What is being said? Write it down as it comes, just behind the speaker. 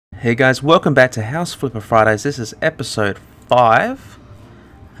Hey guys, welcome back to House Flipper Fridays. This is episode 5.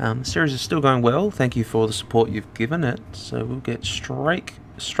 The series is still going well. Thank you for the support you've given it. So we'll get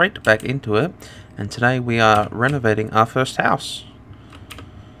straight back into it. And today we are renovating our first house.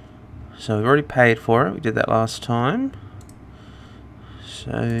 So we've already paid for it. We did that last time.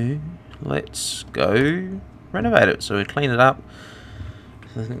 So let's go renovate it. So we clean it up.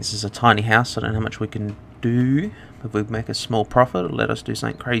 I think this is a tiny house. I don't know how much we can do. If we make a small profit, it'll let us do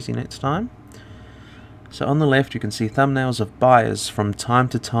something crazy next time. So on the left you can see thumbnails of buyers. From time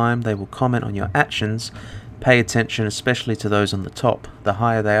to time they will comment on your actions. Pay attention especially to those on the top. The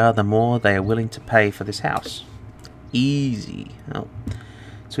higher they are, the more they are willing to pay for this house. Easy. Oh.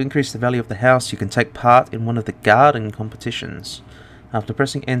 To increase the value of the house, you can take part in one of the garden competitions. After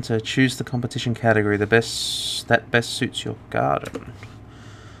pressing enter, choose the competition category that best suits your garden.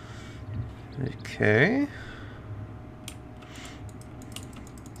 Okay.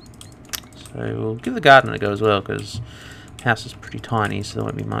 So we'll give the garden a go as well, because the house is pretty tiny, so there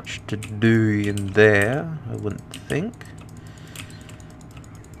won't be much to do in there, I wouldn't think.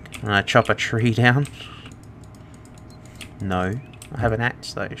 Can I chop a tree down? No. I have an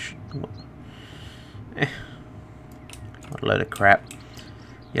axe though. What a load of crap.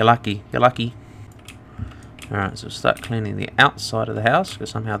 You're lucky. You're lucky. Alright, so we'll start cleaning the outside of the house,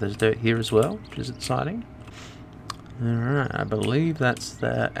 because somehow there's dirt here as well, which is exciting. Alright, I believe that's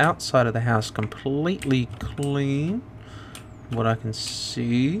the outside of the house completely clean, from what I can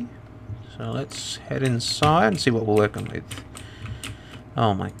see. So let's head inside and see what we're working with.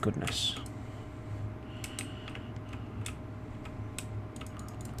 Oh my goodness.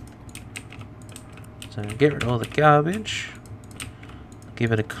 So get rid of all the garbage,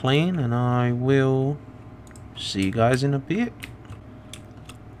 give it a clean, and I will see you guys in a bit.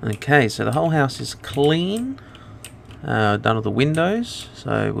 Okay, so the whole house is clean. Done all the windows,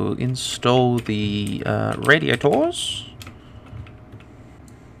 so we'll install the radiators.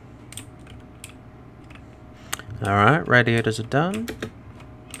 Alright, radiators are done.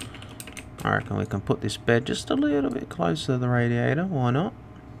 I reckon we can put this bed just a little bit closer to the radiator, why not?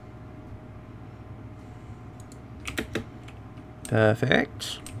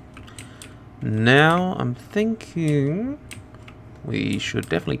 Perfect. Now I'm thinking we should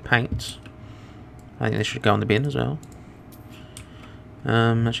definitely paint. I think this should go in the bin as well.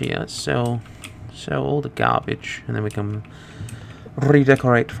 Actually, yeah, let's sell all the garbage, and then we can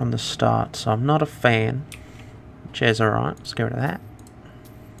redecorate from the start. So I'm not a fan. Chairs are alright. Let's get rid of that.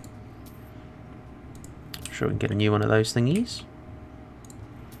 I'm sure we can get a new one of those thingies.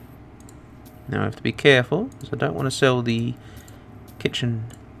 Now I have to be careful, because I don't want to sell the kitchen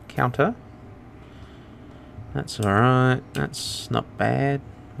counter. That's alright. That's not bad.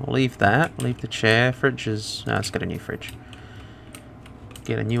 I'll leave that. Leave the chair. Fridge is... No, let's get a new fridge.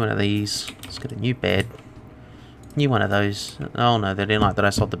 Get a new one of these. Let's get a new bed. New one of those. Oh no, they didn't like that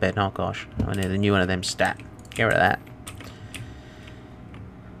I sold the bed. Oh gosh. I need a new one of them stat. Get rid of that.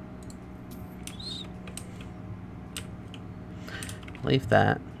 Leave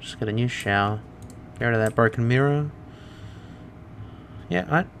that. Just get a new shower. Get rid of that broken mirror.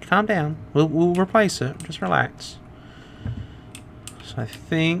 Yeah, calm down. We'll replace it. Just relax. So I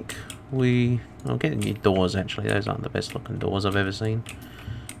think we'll get new doors actually. Those aren't the best looking doors I've ever seen.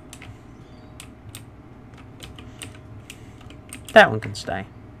 That one can stay.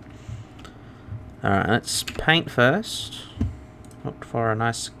 Alright, let's paint first. Look for a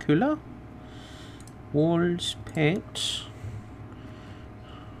nice cooler. Walls, paint.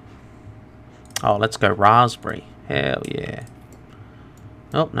 Oh, let's go raspberry. Hell yeah.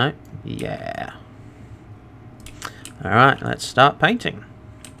 Oh, no. Yeah. Alright, let's start painting.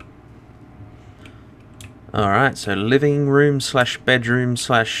 Alright, so living room slash bedroom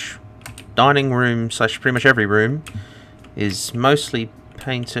slash dining room slash pretty much every room is mostly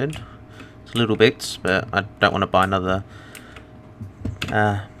painted. It's little bits, but I don't want to buy another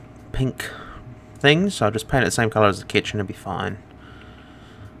pink thing, so I'll just paint it the same colour as the kitchen and be fine.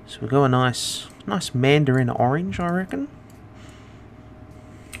 So we'll go a nice mandarin orange, I reckon.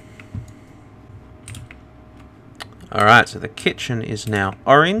 Alright, so the kitchen is now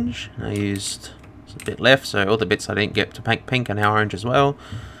orange. I used a bit left, so all the bits I didn't get to paint pink are now orange as well.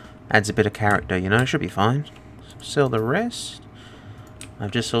 Adds a bit of character, you know, should be fine. So sell the rest.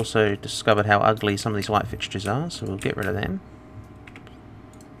 I've just also discovered how ugly some of these white fixtures are, so we'll get rid of them.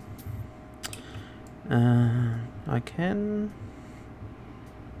 I can...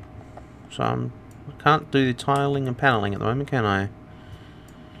 So I can't do the tiling and paneling at the moment, can I?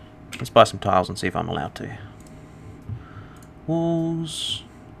 Let's buy some tiles and see if I'm allowed to. Walls,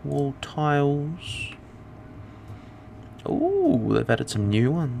 wall tiles. Ooh, they've added some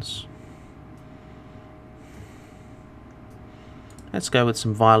new ones. Let's go with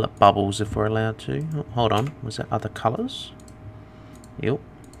some violet bubbles if we're allowed to. Oh, hold on, was that other colours? Yep.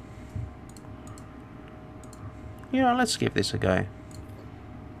 Yeah, let's give this a go.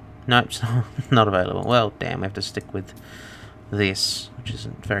 Nope, it's not available. Well, damn, we have to stick with this, which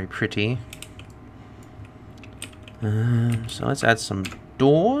isn't very pretty. So let's add some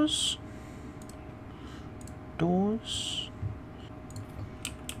doors. Doors.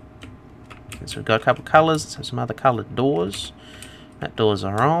 Okay, so we've got a couple of colours. Let's have some other coloured doors. That door's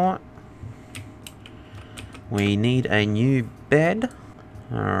alright. We need a new bed.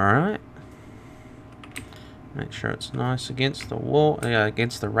 Alright. Make sure it's nice against the wall,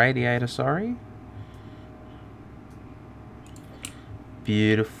 against the radiator, sorry.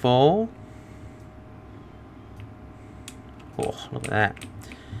 Beautiful. Oh, look at that.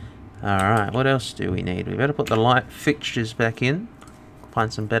 Alright, what else do we need? We better put the light fixtures back in.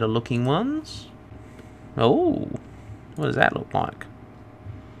 Find some better looking ones. Oh, what does that look like?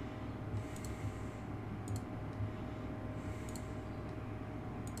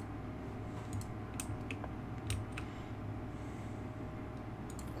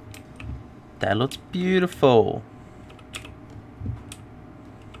 That looks beautiful.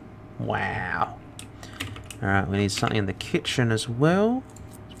 Wow. Alright, we need something in the kitchen as well.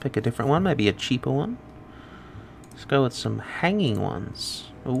 Let's pick a different one, maybe a cheaper one. Let's go with some hanging ones.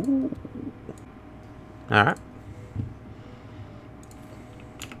 Ooh. Alright.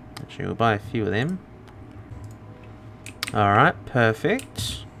 Actually, we'll buy a few of them. Alright,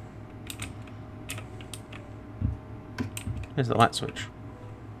 perfect. There's the light switch.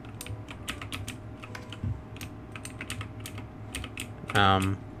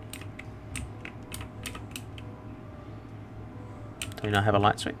 Do we not have a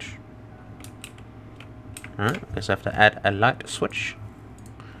light switch? Alright, I guess I have to add a light switch.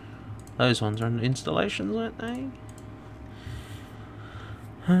 Those ones are in installations, aren't they?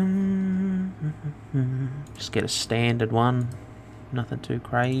 Just get a standard one. Nothing too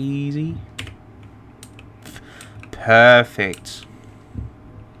crazy. Perfect.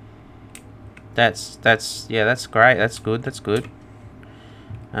 That's great. That's good. That's good.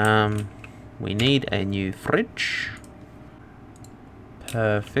 We need a new fridge.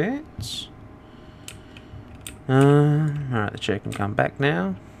 Perfect. Alright, the chair can come back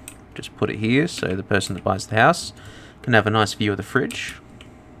now. Just put it here so the person that buys the house can have a nice view of the fridge.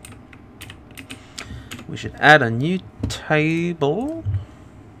 We should add a new table.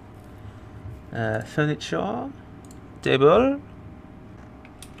 Furniture. Table.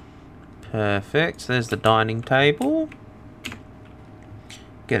 Perfect. So there's the dining table.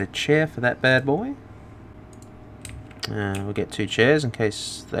 Get a chair for that bad boy. We'll get 2 chairs in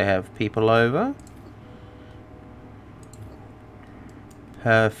case they have people over.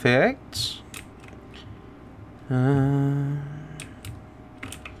 Perfect.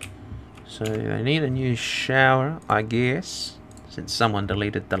 So they need a new shower, I guess, since someone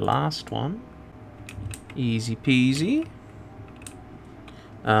deleted the last one. Easy peasy.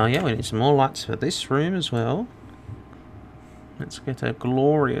 Yeah, we need some more lights for this room as well. Let's get a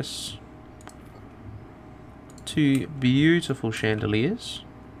glorious 2 beautiful chandeliers.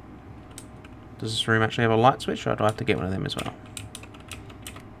 Does this room actually have a light switch, or do I have to get one of them as well?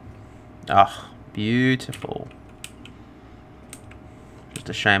 Ah, oh, beautiful. Just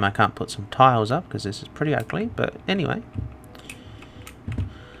a shame I can't put some tiles up because this is pretty ugly, but anyway.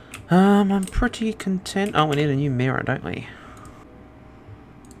 I'm pretty content. Oh, we need a new mirror, don't we?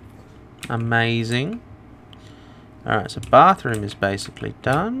 Amazing. Alright, so bathroom is basically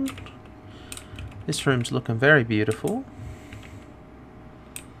done. This room's looking very beautiful.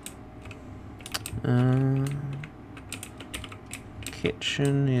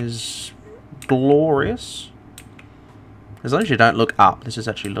 Kitchen is glorious. As long as you don't look up, this is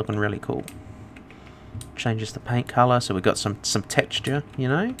actually looking really cool. Changes the paint colour, so we've got some texture, you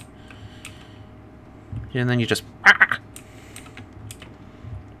know? And then you just...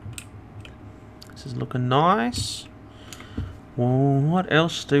 This is looking nice. Well, what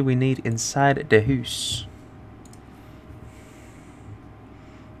else do we need inside the house?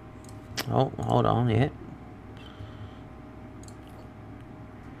 Oh, hold on, yeah.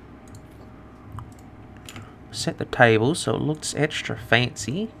 Set the table so it looks extra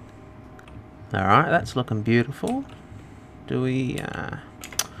fancy. Alright, that's looking beautiful. Do we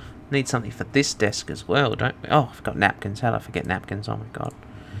need something for this desk as well, don't we? Oh, I've got napkins. How did I forget napkins? Oh my god.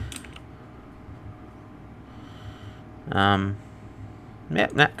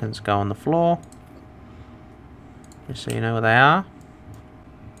 Yep, napkins go on the floor. Just so you know where they are.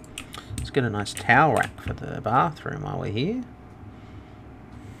 Let's Let's get a nice towel rack for the bathroom while we're here.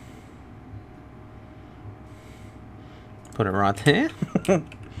 Put it right there.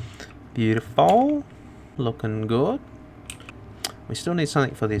 Beautiful. Looking good. We still need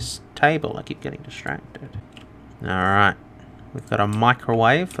something for this table. I keep getting distracted. Alright. We've got a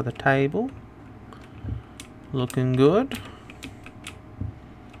microwave for the table. Looking good.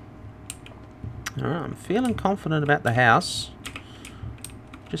 Alright, I'm feeling confident about the house.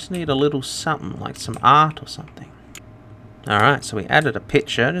 Just need a little something, like some art or something. Alright, so we added a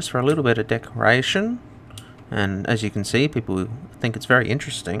picture just for a little bit of decoration. And as you can see, people think it's very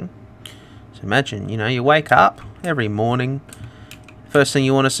interesting. So imagine, you know, you wake up every morning. First thing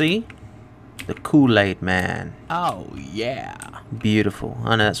you want to see? The Kool-Aid Man. Oh, yeah. Beautiful.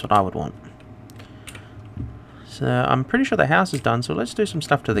 I know that's what I would want. So I'm pretty sure the house is done, so let's do some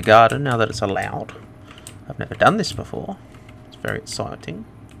stuff to the garden now that it's allowed. I've never done this before. It's very exciting.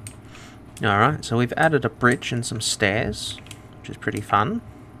 Alright, so we've added a bridge and some stairs, which is pretty fun.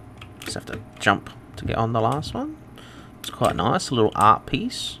 Just have to jump to get on the last one. It's quite nice, a little art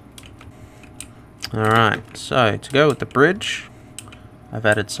piece. Alright, so to go with the bridge, I've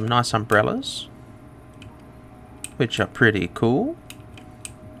added some nice umbrellas, which are pretty cool.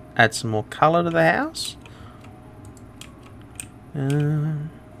 Add some more colour to the house.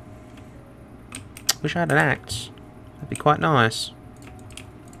 Wish I had an axe. That'd be quite nice.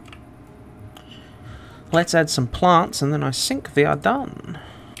 Let's add some plants and then I think we are done.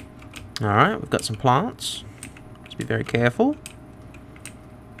 Alright, we've got some plants. Let's be very careful.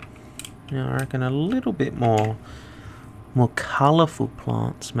 Now I reckon a little bit more colourful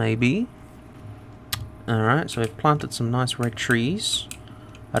plants maybe. Alright, so we've planted some nice red trees.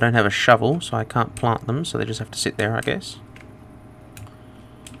 I don't have a shovel, so I can't plant them, so they just have to sit there, I guess.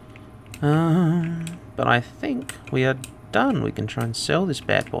 But I think we are done. We can try and sell this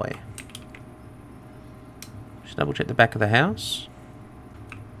bad boy. Just double check the back of the house.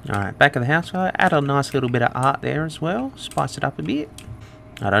 Alright, back of the house. I'll add a nice little bit of art there as well. Spice it up a bit.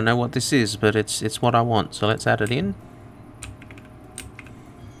 I don't know what this is, but it's what I want, so let's add it in.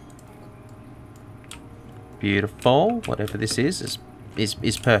 Beautiful. Whatever this is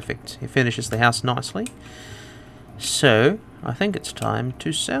perfect. It finishes the house nicely. So, I think it's time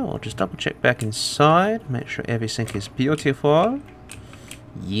to sell. Just double check back inside. Make sure everything is beautiful.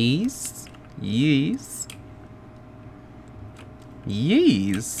 Yes. Yes.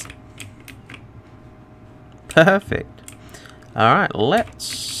 Yes. Perfect. Alright, let's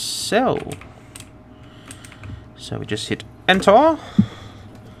sell. So we just hit enter.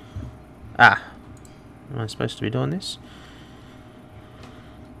 Ah. Am I supposed to be doing this?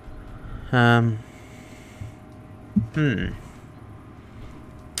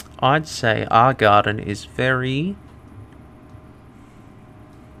 I'd say our garden is very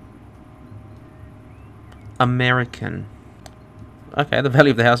American. Okay, the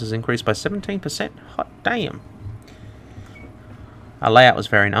value of the house has increased by 17%. Hot damn. Our layout was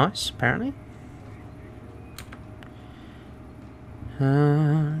very nice, apparently.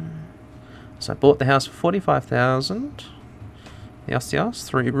 So I bought the house for $45,000. Yes,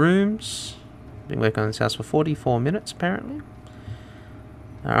 3 rooms. Been working on this house for 44 minutes, apparently.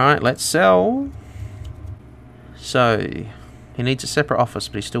 Alright, let's sell. So, he needs a separate office,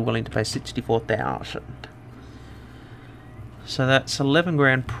 but he's still willing to pay $64,000. So that's 11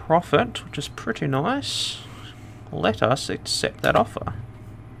 grand profit, which is pretty nice. Let us accept that offer.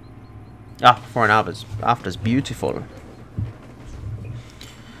 Ah, for an after's beautiful.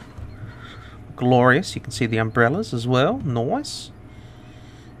 Glorious. You can see the umbrellas as well. Nice.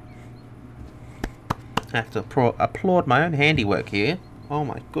 I have to applaud my own handiwork here. Oh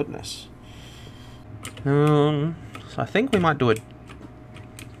my goodness. So I think we might do a...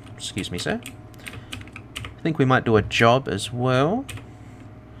 Excuse me, sir. I think we might do a job as well.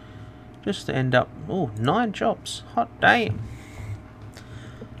 Just to end up... Oh, 9 jobs. Hot damn.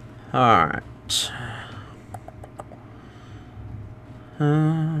 Alright.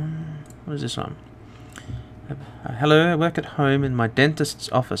 What is this one? Hello, I work at home in my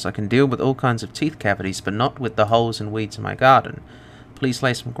dentist's office. I can deal with all kinds of teeth cavities, but not with the holes and weeds in my garden. Please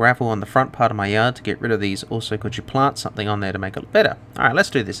lay some gravel on the front part of my yard to get rid of these. Also, could you plant something on there to make it look better? Alright, let's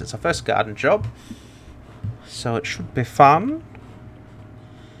do this. It's our first garden job. So it should be fun.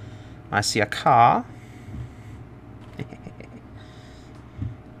 I see a car.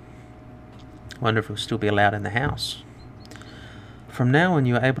 Wonder if we'll still be allowed in the house. From now on,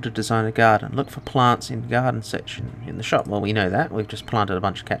 you are able to design a garden. Look for plants in the garden section in the shop. Well, we know that. We've just planted a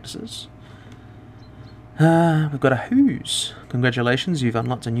bunch of cactuses. We've got a hose. Congratulations, you've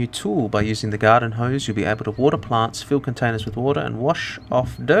unlocked a new tool. By using the garden hose, you'll be able to water plants, fill containers with water, and wash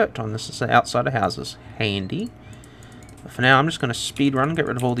off dirt on the outside of houses. Handy. But for now, I'm just going to speed run and get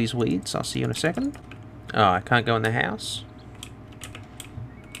rid of all these weeds. I'll see you in a second. Oh, I can't go in the house.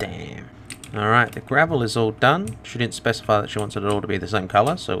 Damn. Alright, the gravel is all done. She didn't specify that she wants it all to be the same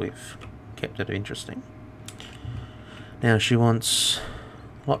colour, so we've kept it interesting. Now she wants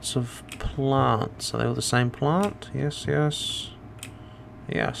lots of plants. Are they all the same plant? Yes, yes.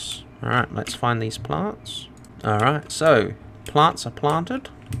 Yes. Alright, let's find these plants. Alright, so plants are planted.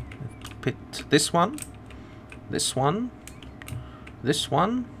 Picked this one, this one, this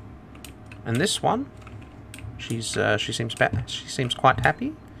one, and this one. She seems quite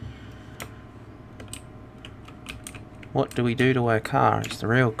happy. What do we do to her car is the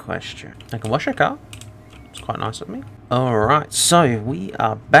real question. I can wash her car. It's quite nice of me. Alright, so we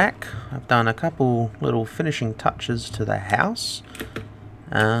are back. I've done a couple little finishing touches to the house.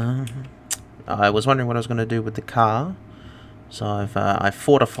 I was wondering what I was going to do with the car. So I've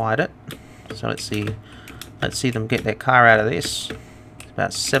fortified it. So let's see them get their car out of this. There's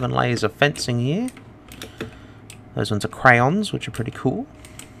about 7 layers of fencing here. Those ones are crayons, which are pretty cool.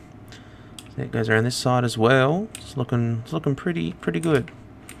 So it goes around this side as well. It's looking pretty good.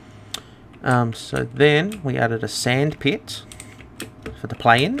 So then we added a sand pit for the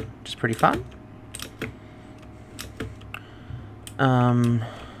play in, which is pretty fun.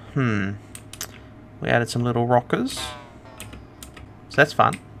 We added some little rockers, so that's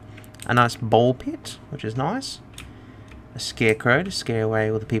fun. A nice ball pit, which is nice. A scarecrow to scare away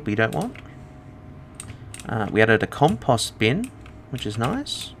all the people you don't want. We added a compost bin, which is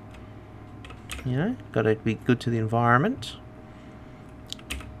nice. You know, got to be good to the environment.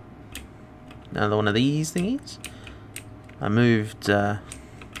 Another one of these thingies. I moved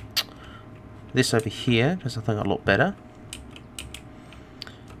this over here because I think it'll look better.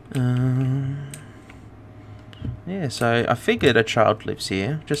 Yeah, so I figured a child lives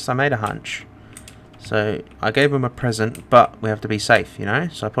here. I made a hunch. So I gave him a present, but we have to be safe, you know.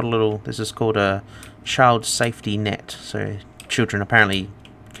 So I put a little. This is called a child safety net. So children apparently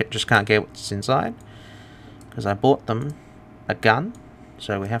just can't get what's inside. Because I bought them a gun,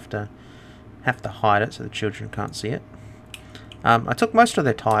 so we have to hide it so the children can't see it. I took most of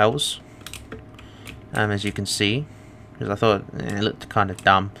their tiles, as you can see, because I thought it looked kind of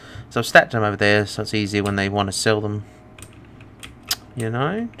dumb. So I've stacked them over there, so it's easier when they want to sell them. You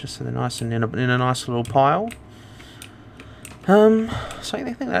know, just so they're nice and in a nice little pile. So I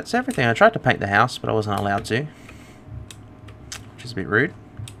think that's everything. I tried to paint the house, but I wasn't allowed to, which is a bit rude.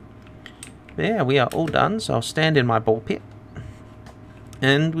 But yeah, we are all done. So I'll stand in my ball pit,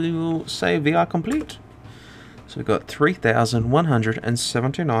 and we will say we are complete. So we've got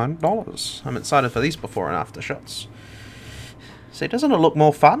 $3,179. I'm excited for these before and after shots. See, doesn't it look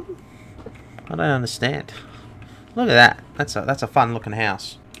more fun? I don't understand. Look at that. That's a fun looking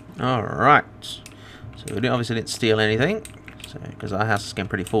house. Alright. So we obviously didn't steal anything, because our house is getting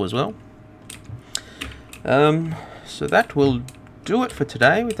pretty full as well. So that will do it for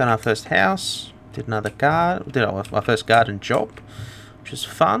today. We've done our first house. Did our first garden job, which is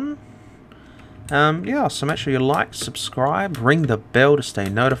fun. Yeah, so make sure you like, subscribe, ring the bell to stay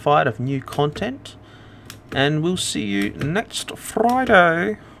notified of new content. And we'll see you next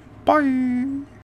Friday. Bye!